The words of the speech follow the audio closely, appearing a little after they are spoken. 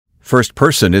First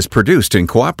Person is produced in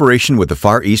cooperation with the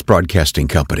Far East Broadcasting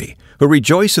Company, who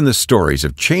rejoice in the stories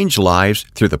of changed lives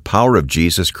through the power of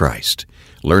Jesus Christ.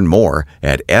 Learn more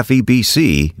at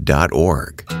FEBC.org.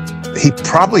 He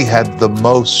probably had the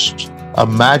most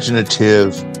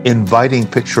imaginative, inviting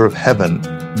picture of heaven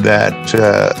that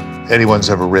anyone's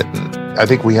ever written. I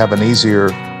think we have an easier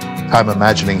time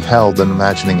imagining hell than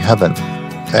imagining heaven.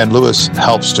 And Lewis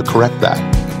helps to correct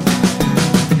that.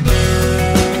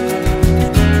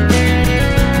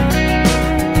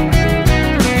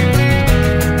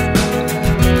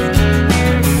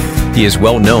 He is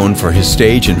well known for his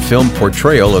stage and film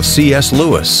portrayal of C.S.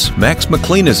 Lewis. Max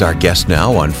McLean is our guest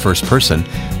now on First Person.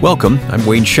 Welcome, I'm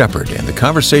Wayne Shepherd, and the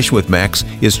conversation with Max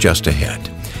is just ahead.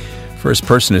 First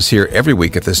Person is here every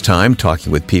week at this time,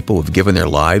 talking with people who have given their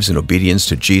lives in obedience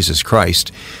to Jesus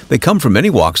Christ. They come from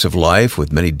many walks of life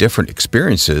with many different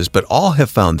experiences, but all have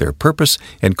found their purpose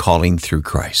and calling through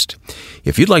Christ.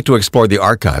 If you'd like to explore the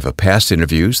archive of past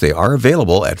interviews, they are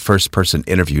available at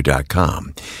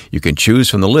firstpersoninterview.com. You can choose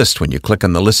from the list when you click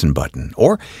on the Listen button.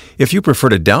 Or, if you prefer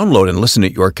to download and listen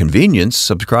at your convenience,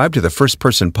 subscribe to the First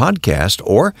Person podcast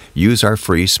or use our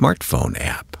free smartphone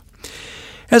app.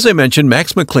 As I mentioned,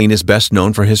 Max McLean is best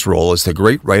known for his role as the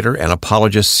great writer and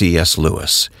apologist C.S.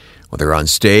 Lewis. Whether on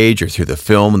stage or through the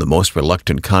film The Most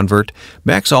Reluctant Convert,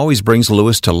 Max always brings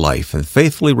Lewis to life and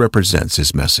faithfully represents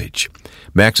his message.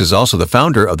 Max is also the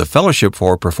founder of the Fellowship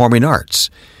for Performing Arts.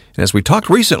 And as we talked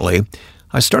recently,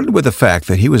 I started with the fact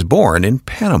that he was born in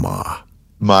Panama.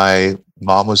 My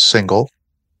mom was single.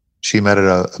 She met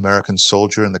an American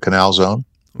soldier in the Canal Zone.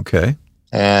 Okay.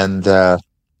 And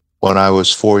when I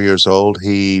was 4 years old,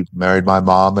 he married my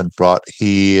mom and brought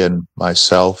he and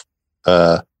myself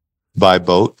by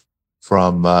boat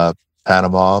from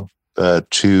Panama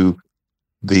to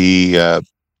the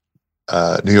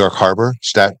New York Harbor,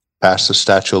 past the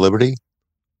Statue of Liberty.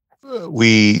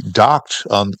 We docked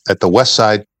at the West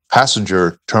Side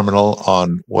passenger terminal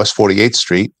on West 48th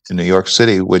Street in New York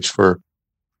City, which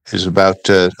is about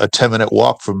a 10-minute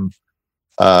walk from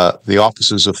the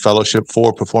offices of Fellowship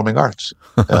for Performing Arts.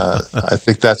 I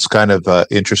think that's kind of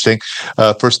interesting.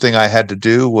 First thing I had to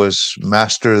do was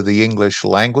master the English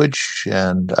language,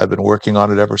 and I've been working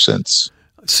on it ever since.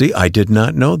 See, I did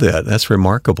not know that. That's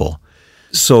remarkable.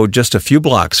 So just a few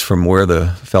blocks from where the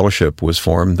Fellowship was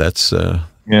formed, that's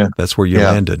where you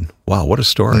landed. Wow, what a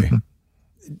story.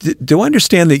 Mm-hmm. Do I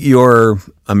understand that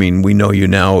we know you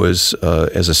now as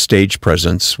a stage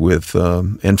presence with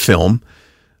and film,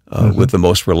 with The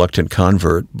Most Reluctant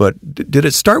Convert, but did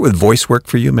it start with voice work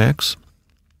for you, Max?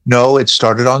 No, it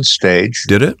started on stage.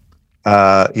 Did it?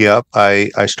 Yep.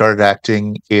 I started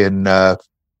acting in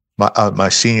my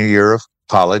senior year of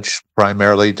college,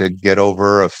 primarily to get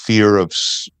over a fear of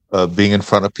being in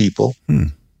front of people.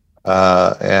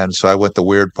 And so I went the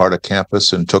weird part of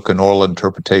campus and took an oral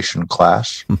interpretation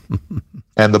class,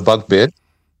 and the bug bit,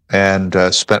 and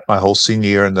spent my whole senior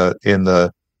year in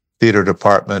the theater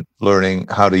department learning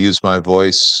how to use my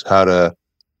voice, how to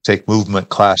take movement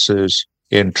classes,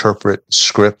 interpret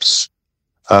scripts.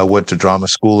 Went to drama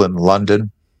school in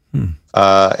London.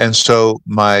 And so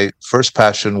my first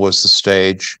passion was the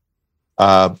stage.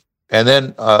 And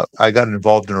then I got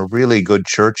involved in a really good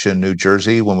church in New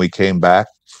Jersey when we came back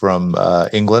from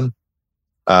England.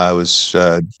 I was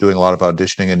doing a lot of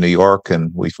auditioning in New York,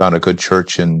 and we found a good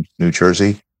church in New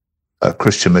Jersey, a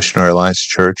Christian Missionary Alliance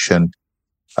church. And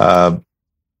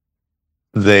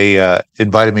they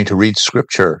invited me to read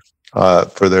scripture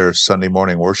for their Sunday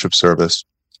morning worship service.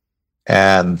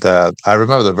 And I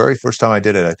remember the very first time I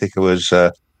did it, I think it was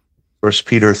 1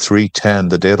 Peter 3:10,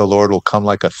 the day of the Lord will come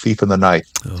like a thief in the night.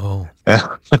 Oh.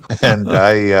 And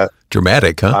I...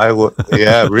 dramatic, huh?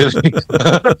 Yeah, really.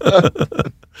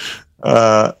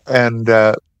 And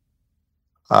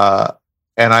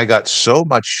I got so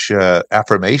much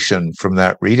affirmation from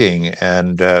that reading.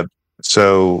 And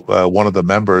so one of the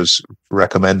members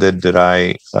recommended that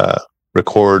I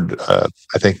record,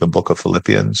 I think, the book of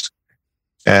Philippians.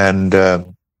 And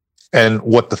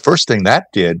what the first thing that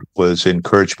did was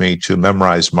encourage me to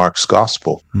memorize Mark's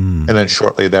gospel. And then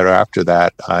shortly thereafter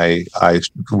that, I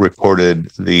recorded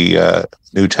the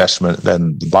New Testament,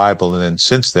 then the Bible. And then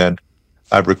since then,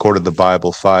 I've recorded the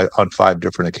Bible on 5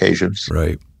 different occasions.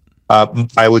 Right.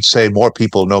 I would say more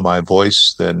people know my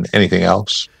voice than anything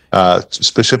else,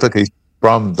 specifically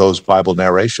from those Bible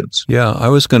narrations. Yeah, I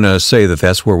was going to say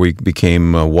that's where we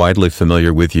became widely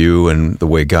familiar with you and the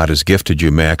way God has gifted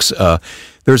you, Max.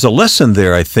 There's a lesson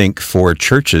there, I think, for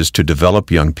churches to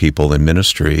develop young people in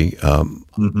ministry.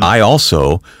 I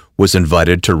also was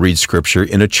invited to read Scripture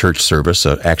in a church service,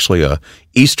 actually a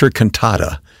Easter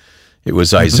cantata. It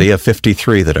was Isaiah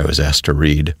 53 that I was asked to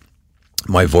read.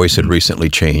 My voice had recently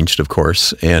changed, of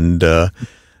course, and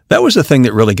that was the thing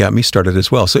that really got me started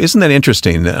as well. So isn't that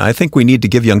interesting? I think we need to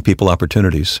give young people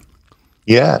opportunities.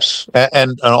 Yes.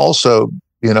 And also,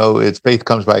 it's faith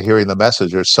comes by hearing the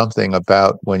message. There's something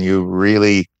about when you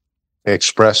really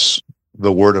express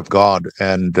the word of God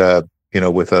and,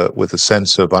 with a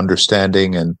sense of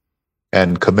understanding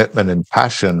and commitment and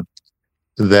passion,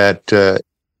 that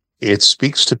it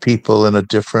speaks to people in a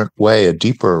different way, a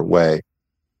deeper way.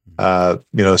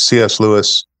 C.S.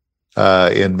 Lewis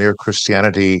in Mere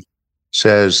Christianity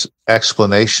says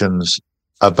explanations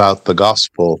about the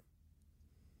gospel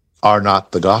are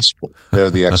not the gospel.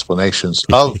 They're the explanations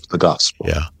of the gospel.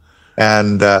 Yeah.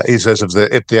 And he says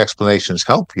if the explanations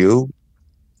help you,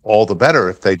 all the better.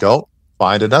 If they don't,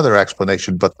 find another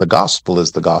explanation. But the gospel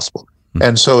is the gospel. Mm-hmm.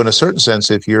 And so in a certain sense,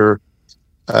 if you're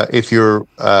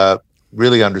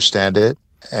really understand it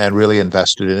and really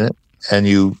invested in it, and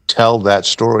you tell that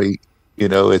story,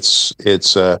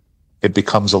 it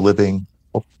becomes a living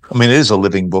book. I mean, it is a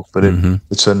living book, but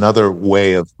it's another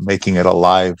way of making it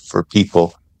alive for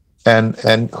people. And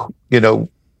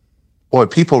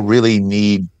people really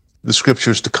need the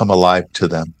scriptures to come alive to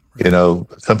them.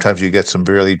 Sometimes you get some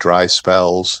really dry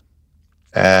spells,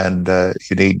 and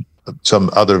you need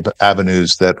some other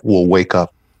avenues that will wake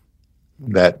up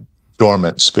that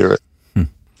dormant spirit.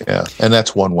 Yeah, and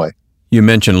that's one way. You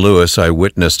mentioned Lewis. I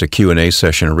witnessed a Q&A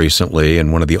session recently,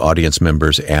 and one of the audience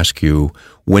members asked you,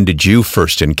 when did you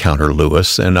first encounter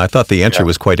Lewis? And I thought the answer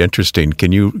was quite interesting. Do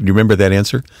you remember that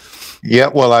answer? Yeah,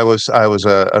 well, I was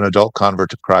an adult convert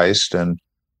to Christ, and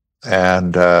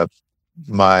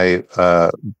my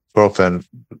girlfriend,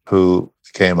 who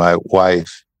became my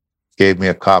wife, gave me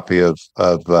a copy of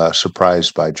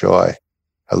Surprised by Joy,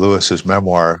 Lewis's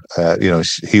memoir.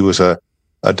 He was a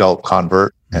adult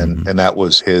convert, and that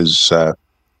was his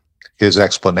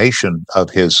explanation of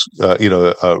his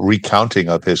recounting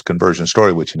of his conversion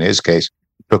story, which in his case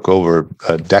took over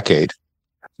a decade,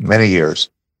 many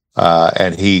years,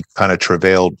 and he kind of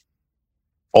travailed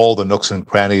all the nooks and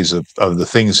crannies of the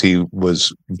things he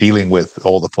was dealing with,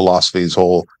 all the philosophies,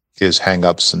 all his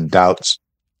hang-ups and doubts,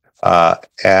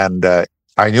 and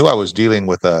I knew I was dealing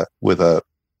with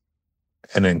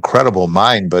an incredible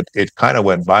mind, but it kind of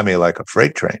went by me like a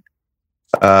freight train.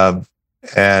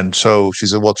 And so she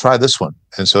said, well, try this one.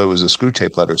 And so it was the Screw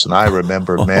Tape Letters. And I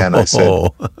remember, I said,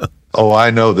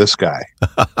 I know this guy.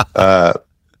 And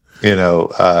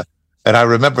I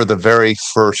remember the very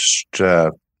first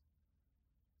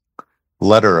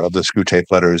letter of the Screw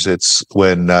Tape Letters. It's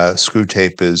when Screw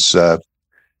Tape is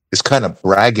kind of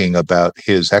bragging about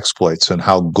his exploits and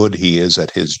how good he is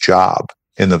at his job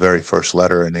in the very first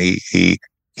letter. And he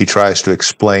tries to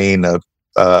explain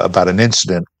about an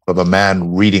incident of a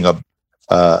man reading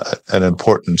an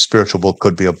important spiritual book.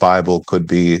 Could be a Bible, could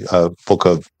be a book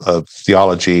of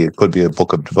theology, it could be a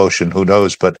book of devotion, who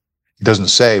knows, but he doesn't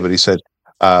say. But he said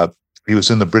he was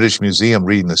in the British Museum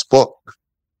reading this book,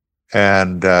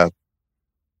 and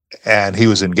he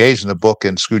was engaged in the book,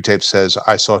 and Screw Tape says,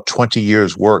 I saw 20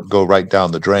 years' work go right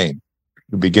down the drain,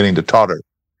 beginning to totter.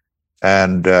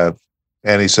 And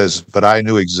he says, but I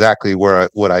knew exactly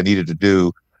what I needed to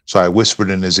do, so I whispered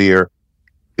in his ear,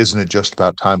 isn't it just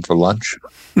about time for lunch?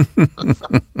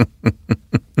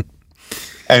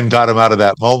 And got him out of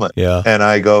that moment. Yeah. And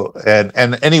I go, and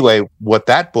anyway, what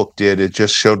that book did, it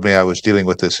just showed me I was dealing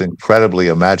with this incredibly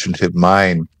imaginative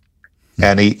mind.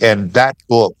 And that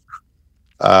book,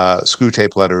 Screw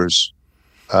Tape Letters,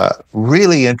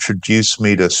 really introduced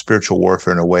me to spiritual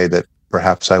warfare in a way that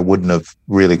perhaps I wouldn't have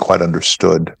really quite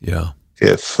understood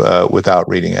if without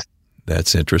reading it.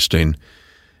 That's interesting.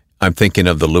 I'm thinking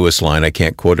of the Lewis line. I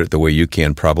can't quote it the way you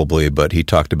can probably, but he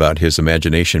talked about his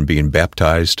imagination being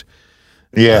baptized.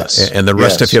 Yes. And the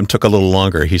rest of him took a little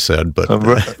longer, he said. But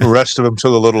the rest of him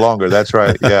took a little longer. That's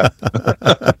right. Yeah.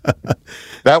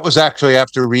 That was actually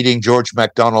after reading George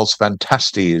MacDonald's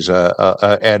Fantasties.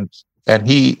 And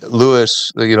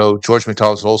Lewis, George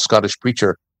MacDonald's an old Scottish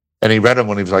preacher, and he read them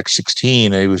when he was like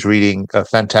 16, and he was reading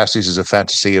Fantasties as a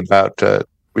fantasy about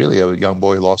really a young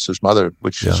boy who lost his mother,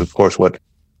 which is, of course, what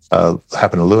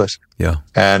happened to Lewis. Yeah.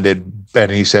 And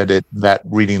he said that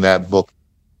reading that book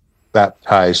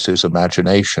baptized his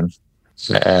imagination,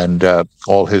 and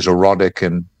all his erotic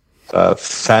and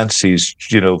fancies,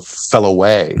 fell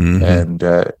away, and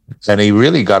he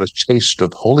really got a taste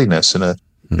of holiness in a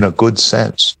good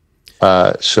sense.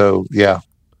 So yeah.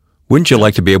 Wouldn't you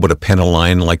like to be able to pen a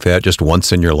line like that just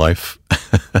once in your life?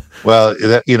 Well,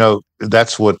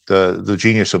 that's what the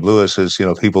genius of Lewis is.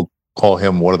 People call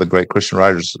him one of the great Christian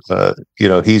writers.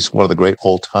 He's one of the great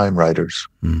all-time writers.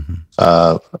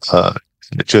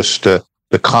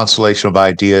 constellation of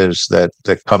ideas that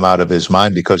come out of his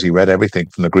mind, because he read everything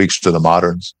from the Greeks to the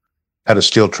moderns, had a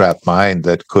steel-trap mind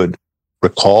that could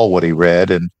recall what he read,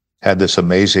 and had this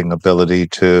amazing ability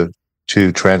to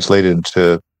translate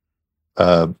into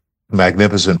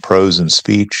magnificent prose and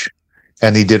speech.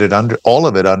 And he did it all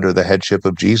of it under the headship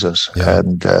of Jesus. Yeah.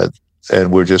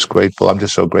 And we're just grateful. I'm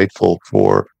just so grateful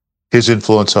for his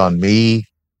influence on me.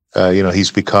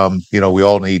 He's become, we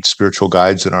all need spiritual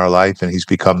guides in our life, and he's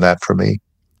become that for me.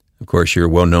 Of course, you're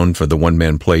well known for the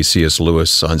one-man play C.S.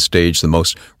 Lewis on stage, The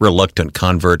Most Reluctant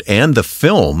Convert, and the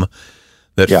film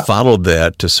that followed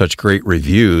that to such great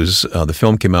reviews. The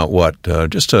film came out,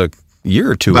 just a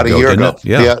year or two ago? About a year ago.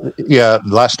 Yeah,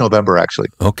 last November, actually.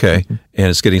 Okay, and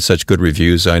it's getting such good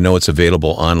reviews. I know it's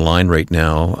available online right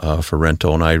now for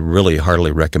rental, and I really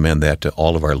heartily recommend that to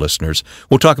all of our listeners.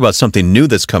 We'll talk about something new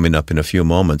that's coming up in a few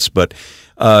moments, but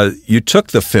you took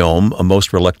the film, A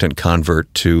Most Reluctant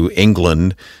Convert, to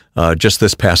England just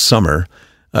this past summer.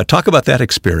 Talk about that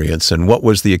experience, and what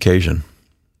was the occasion?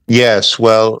 Yes,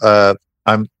 well,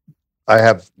 I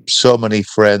have so many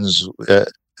friends.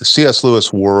 C.S.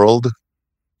 Lewis World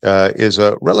is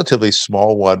a relatively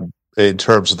small one in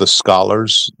terms of the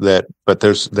scholars, but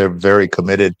they're very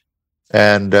committed.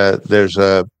 And there's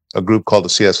a group called the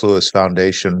C.S. Lewis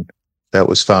Foundation that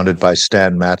was founded by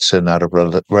Stan Matson out of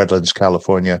Redlands,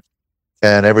 California.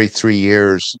 And every 3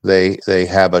 years, they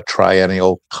have a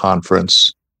triennial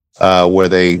conference where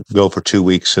they go for 2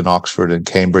 weeks in Oxford and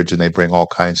Cambridge, and they bring all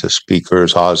kinds of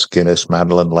speakers, Os Guinness,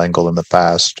 Madeleine L'Engle in the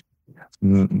past,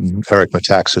 Eric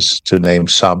Metaxas, to name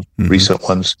some recent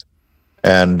ones.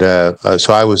 And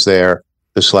so I was there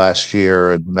this last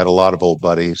year and met a lot of old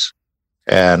buddies.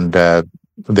 And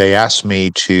they asked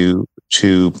me to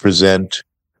present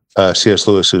C.S.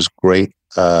 Lewis's great,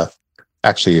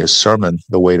 actually his sermon,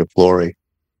 The Weight of Glory.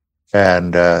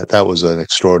 And that was an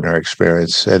extraordinary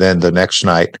experience. And then the next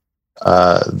night,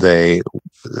 all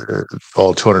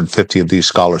 250 of these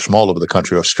scholars from all over the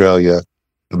country, Australia,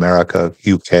 America,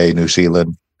 UK, New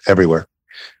Zealand, everywhere.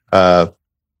 And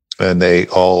they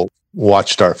all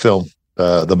watched our film,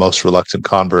 The Most Reluctant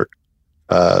Convert,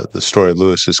 the story of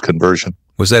Lewis's conversion.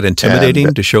 Was that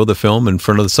intimidating to show the film in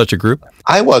front of such a group?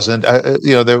 I wasn't.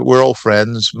 We're old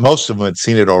friends. Most of them had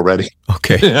seen it already.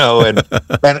 Okay.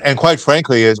 And quite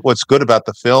frankly, is what's good about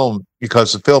the film,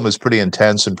 because the film is pretty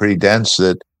intense and pretty dense,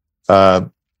 that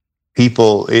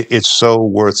it's so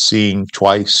worth seeing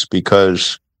twice,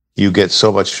 because you get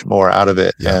so much more out of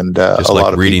it. Yeah. And just a like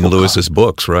lot of reading Lewis's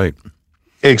books, right?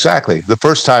 Exactly. The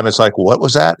first time it's like, what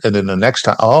was that? And then the next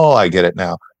time, I get it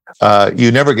now.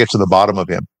 You never get to the bottom of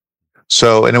him.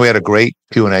 So, and we had a great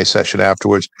Q&A session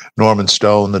afterwards. Norman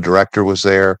Stone, the director, was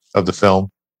there of the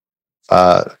film.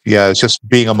 It's just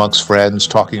being amongst friends,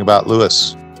 talking about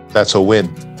Lewis. That's a win.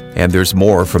 And there's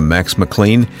more from Max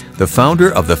McLean, the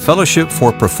founder of the Fellowship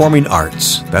for Performing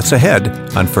Arts. That's ahead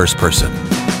on First Person.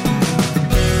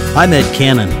 I'm Ed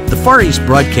Cannon. The Far East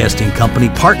Broadcasting Company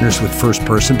partners with First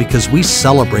Person because we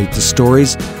celebrate the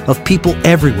stories of people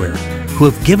everywhere who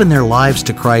have given their lives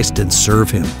to Christ and serve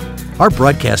Him. Our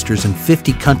broadcasters in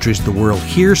 50 countries of the world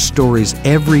hear stories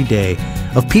every day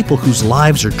of people whose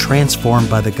lives are transformed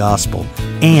by the gospel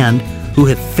and who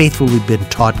have faithfully been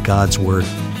taught God's Word.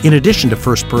 In addition to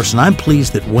First Person, I'm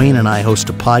pleased that Wayne and I host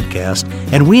a podcast,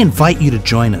 and we invite you to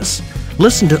join us.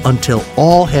 Listen to Until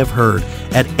All Have Heard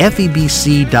at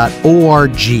FEBC.org.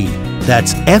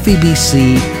 That's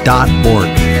FEBC.org.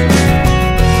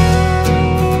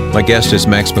 My guest is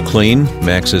Max McLean.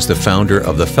 Max is the founder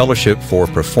of the Fellowship for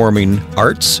Performing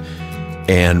Arts,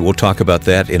 and we'll talk about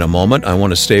that in a moment. I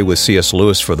want to stay with C.S.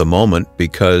 Lewis for the moment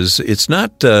because it's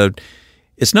not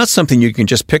something you can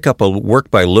just pick up a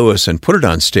work by Lewis and put it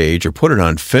on stage or put it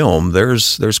on film.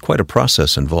 There's quite a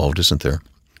process involved, isn't there?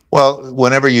 Well,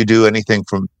 whenever you do anything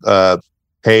from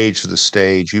page to the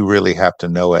stage, you really have to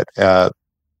know it,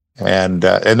 and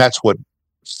that's what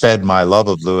fed my love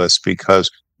of Lewis, because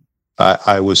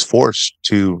I was forced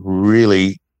to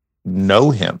really know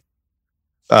him.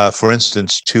 For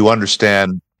instance, to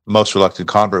understand Most Reluctant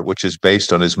Convert, which is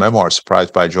based on his memoir,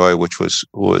 Surprised by Joy, which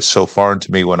was so foreign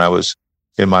to me when I was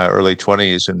in my early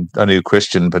 20s and a new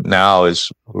Christian, but now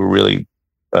is really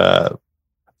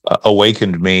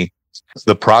awakened me.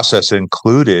 The process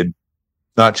included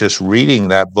not just reading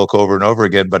that book over and over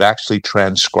again, but actually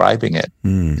transcribing it,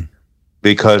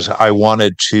 because I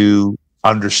wanted to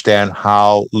understand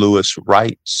how Lewis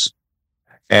writes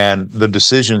and the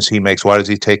decisions he makes. Why does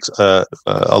he take a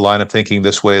line of thinking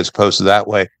this way as opposed to that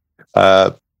way?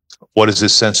 What is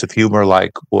his sense of humor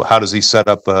like? How does he set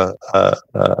up a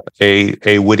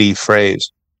witty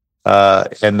phrase?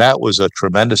 And that was a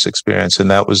tremendous experience. And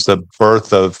that was the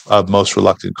birth of Most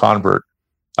Reluctant Convert,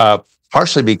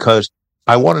 partially because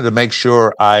I wanted to make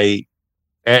sure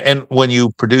and when you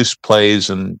produce plays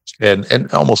and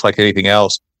almost like anything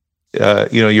else,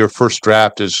 your first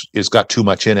draft is got too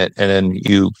much in it, and then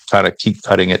you kind of keep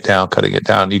cutting it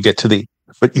down. You get to the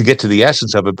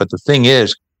essence of it. But the thing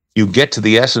is, you get to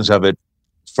the essence of it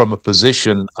from a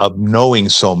position of knowing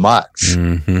so much.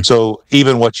 Mm-hmm. So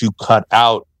even what you cut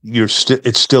out,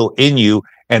 it's still in you,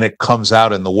 and it comes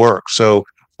out in the work. So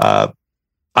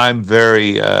I'm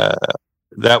very.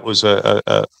 That was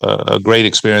a great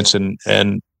experience,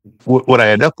 and what I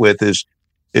end up with is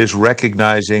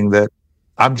recognizing that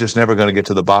I'm just never going to get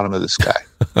to the bottom of this guy.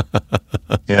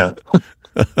 Yeah.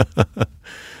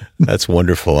 That's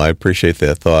wonderful. I appreciate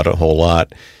that thought a whole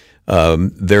lot.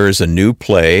 There is a new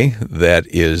play that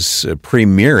is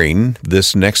premiering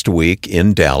this next week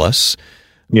in Dallas.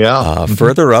 Yeah.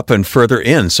 Further up and further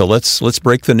in. So let's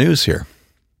break the news here.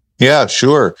 Yeah,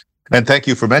 sure. And thank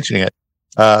you for mentioning it.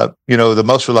 The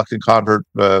Most Reluctant Convert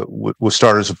was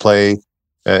started as a play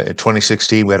in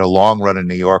 2016. We had a long run in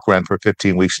New York, ran for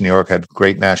 15 weeks in New York, had a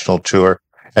great national tour.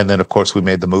 And then, of course, we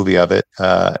made the movie of it.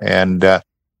 But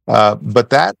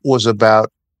that was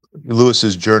about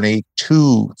Lewis's journey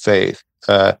to faith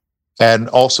and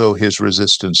also his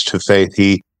resistance to faith.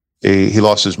 He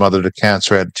lost his mother to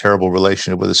cancer, had a terrible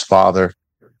relationship with his father,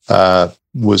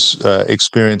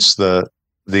 experienced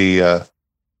the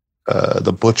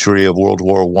butchery of World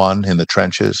War I in the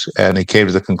trenches, and he came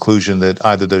to the conclusion that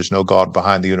either there's no God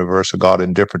behind the universe, a God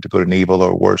indifferent to good and evil,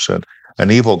 or worse, an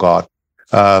evil God.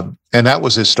 And that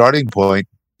was his starting point,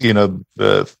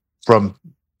 from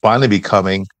finally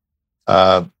becoming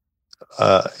a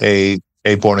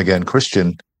born again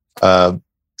Christian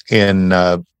in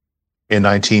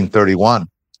 1931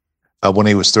 when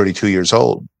he was 32 years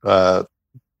old. But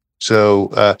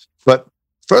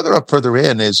further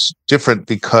in is different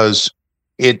because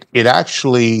it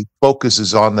actually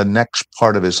focuses on the next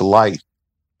part of his life.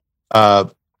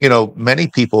 Many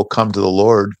people come to the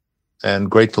Lord,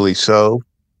 and gratefully so,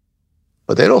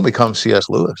 but they don't become C.S.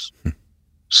 Lewis.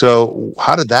 So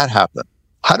how did that happen?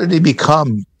 How did he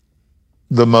become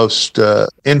the most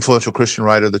influential Christian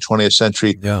writer of the 20th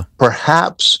century? Yeah.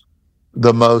 Perhaps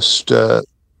the most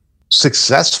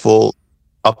successful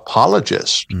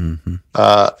apologist,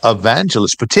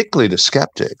 evangelist, particularly to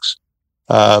skeptics.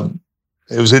 It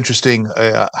was interesting.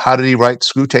 How did he write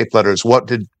Screw Tape Letters? How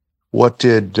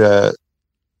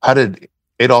did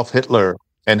Adolf Hitler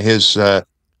and his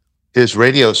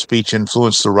radio speech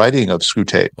influence the writing of Screw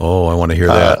Tape? Oh, I want to hear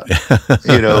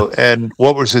that. And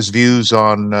what was his views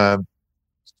on the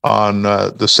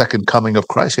second coming of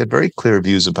Christ? He had very clear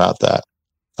views about that.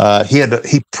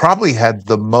 He probably had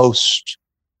the most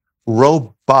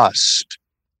robust,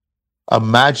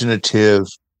 imaginative,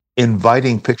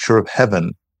 inviting picture of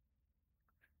heaven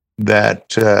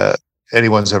that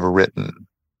anyone's ever written.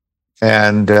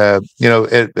 And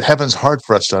heaven's hard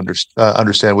for us to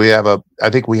understand. I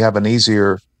think we have an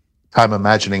easier time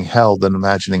imagining hell than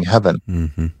imagining heaven.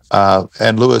 Mm-hmm.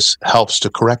 And Lewis helps to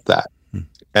correct that. Mm-hmm.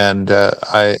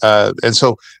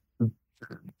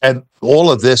 And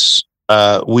all of this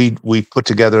we put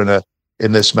together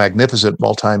in this magnificent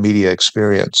multimedia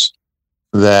experience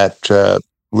that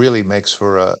really makes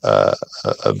for a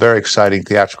very exciting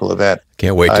theatrical event.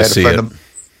 Can't wait to see it.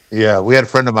 We had a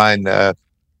friend of mine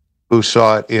who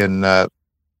saw it in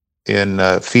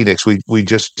Phoenix. We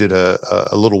just did a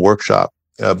little workshop,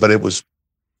 but it was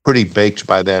pretty baked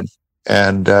by then.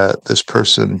 And this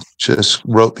person just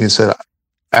wrote me and said,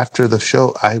 after the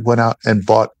show, I went out and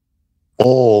bought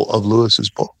all of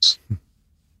Lewis's books,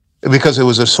 because it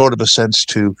was a sort of a sense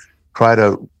to try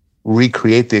to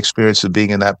recreate the experience of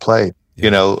being in that play,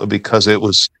 because it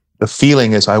was, the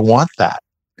feeling is, I want that.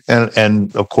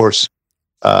 And of course,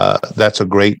 that's a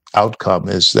great outcome,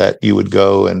 is that you would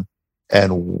go and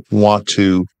want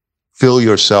to fill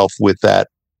yourself with that,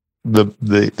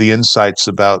 the insights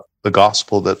about the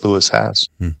gospel that Lewis has.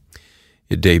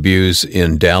 It debuts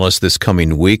in Dallas this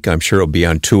coming week. I'm sure it'll be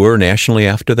on tour nationally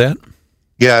after that.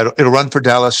 Yeah, it'll run for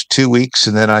Dallas 2 weeks,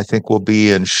 and then I think we'll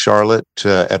be in Charlotte,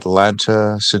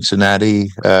 Atlanta, Cincinnati.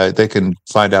 They can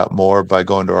find out more by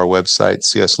going to our website,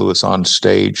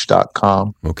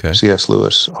 cslewisonstage.com. Okay.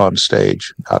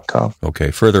 cslewisonstage.com.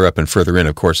 Okay. Further up and further in,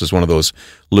 of course, is one of those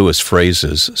Lewis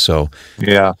phrases. So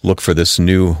look for this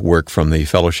new work from the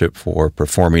Fellowship for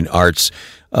Performing Arts.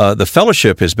 The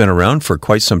Fellowship has been around for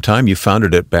quite some time. You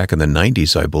founded it back in the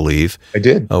 90s, I believe. I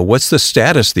did. What's the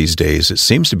status these days? It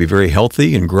seems to be very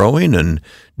healthy and growing and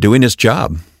doing its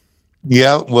job.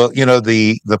 Yeah, well,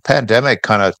 the pandemic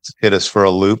kind of hit us for a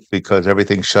loop because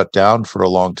everything shut down for a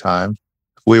long time.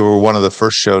 We were one of the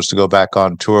first shows to go back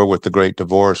on tour with The Great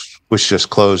Divorce, which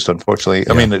just closed, unfortunately.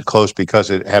 Yeah. I mean, it closed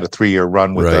because it had a 3-year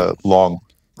run with a long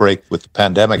break with the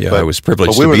pandemic. Yeah, but I was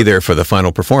privileged to be there for the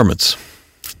final performance.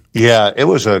 Yeah,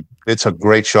 it's a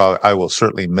great show. I will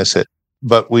certainly miss it.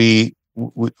 But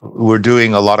we're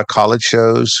doing a lot of college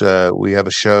shows. We have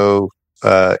a show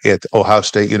at Ohio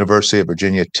State University at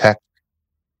Virginia Tech.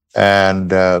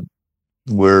 And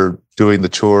we're doing the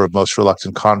tour of Most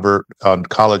Reluctant Convert on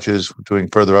colleges. We're doing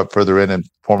Further Up, Further In, and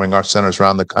performing our centers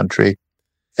around the country.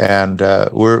 And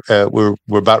we're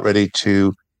about ready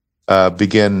to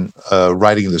begin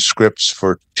writing the scripts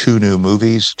for 2 new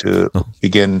movies to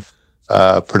begin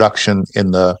production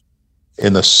in the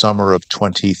summer of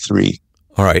 23.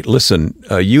 All right, listen,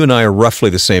 you and I are roughly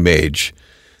the same age,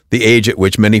 the age at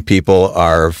which many people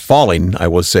are falling, I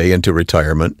will say, into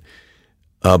retirement.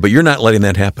 But you're not letting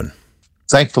that happen.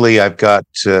 Thankfully, I've got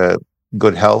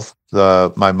good health.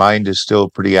 My mind is still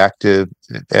pretty active,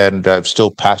 and I'm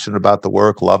still passionate about the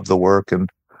work, love the work, and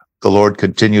the Lord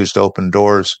continues to open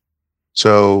doors.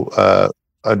 So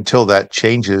until that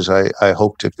changes, I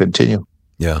hope to continue.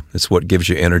 Yeah, it's what gives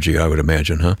you energy, I would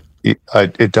imagine, huh?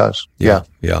 It does. Yeah.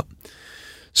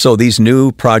 So these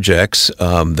new projects,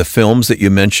 the films that you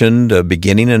mentioned,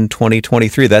 beginning in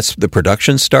 2023, that's the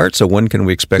production start. So when can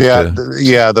we expect? We're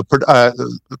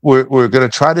going to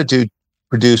try to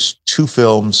produce 2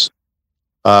 films,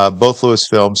 both Lewis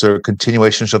films. They're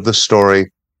continuations of the story,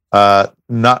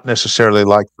 not necessarily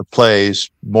like the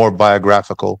plays, more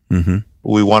biographical. Mm-hmm.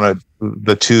 We wanted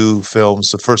the 2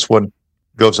 films. The first one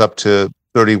goes up to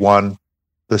 31.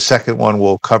 The second one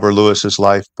will cover Lewis's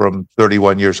life from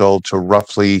 31 years old to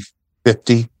roughly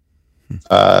 50,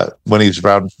 when he was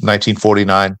around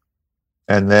 1949.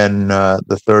 And then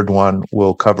the third one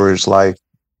will cover his life.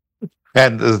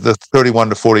 And the 31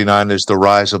 to 49 is the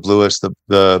rise of Lewis,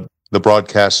 the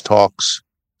broadcast talks,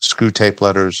 screw tape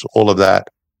letters, all of that.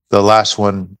 The last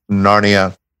one,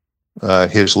 Narnia,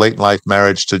 his late life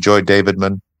marriage to Joy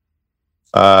Davidman,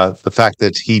 the fact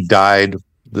that he died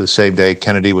the same day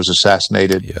Kennedy was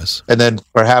assassinated. Yes. And then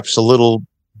perhaps a little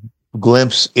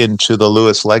glimpse into the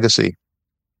Lewis legacy.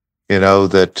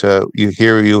 That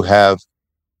you have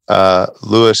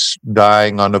Lewis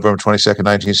dying on November 22nd,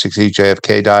 1960.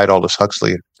 JFK died. Aldous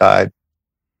Huxley died.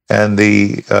 And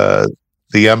the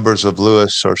embers of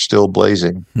Lewis are still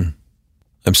blazing.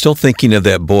 I'm still thinking of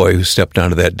that boy who stepped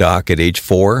onto that dock at age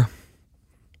 4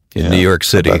 in New York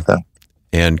City.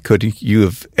 And could you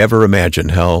have ever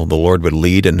imagined how the Lord would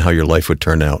lead and how your life would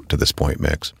turn out to this point,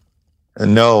 Max?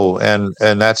 No, and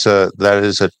that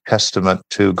is a testament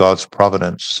to God's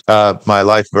providence. My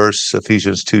life verse,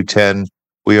 Ephesians 2:10,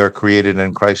 we are created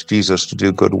in Christ Jesus to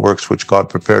do good works which God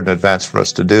prepared in advance for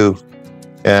us to do.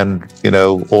 And,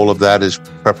 all of that is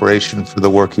preparation for the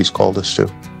work He's called us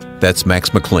to. That's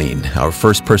Max McLean, our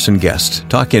first-person guest,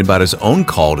 talking about his own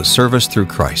call to service through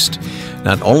Christ.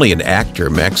 Not only an actor,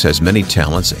 Max has many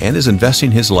talents and is investing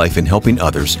his life in helping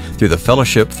others through the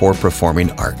Fellowship for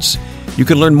Performing Arts. You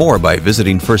can learn more by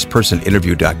visiting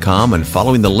firstpersoninterview.com and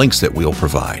following the links that we'll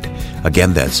provide.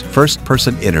 Again, that's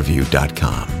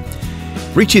firstpersoninterview.com.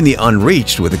 Reaching the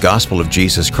unreached with the gospel of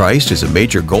Jesus Christ is a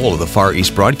major goal of the Far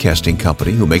East Broadcasting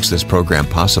Company, who makes this program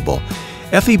possible.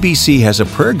 FEBC has a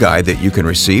prayer guide that you can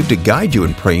receive to guide you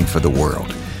in praying for the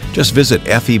world. Just visit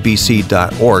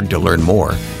FEBC.org to learn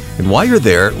more. And while you're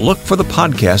there, look for the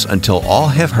podcast Until All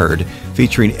Have Heard,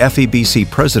 featuring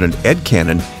FEBC President Ed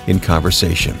Cannon in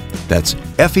conversation. That's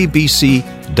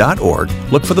FEBC.org.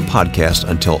 Look for the podcast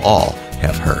Until All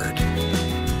Have Heard.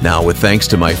 Now, with thanks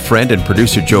to my friend and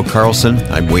producer Joe Carlson,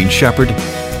 I'm Wayne Shepherd.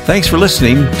 Thanks for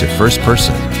listening to First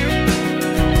Person.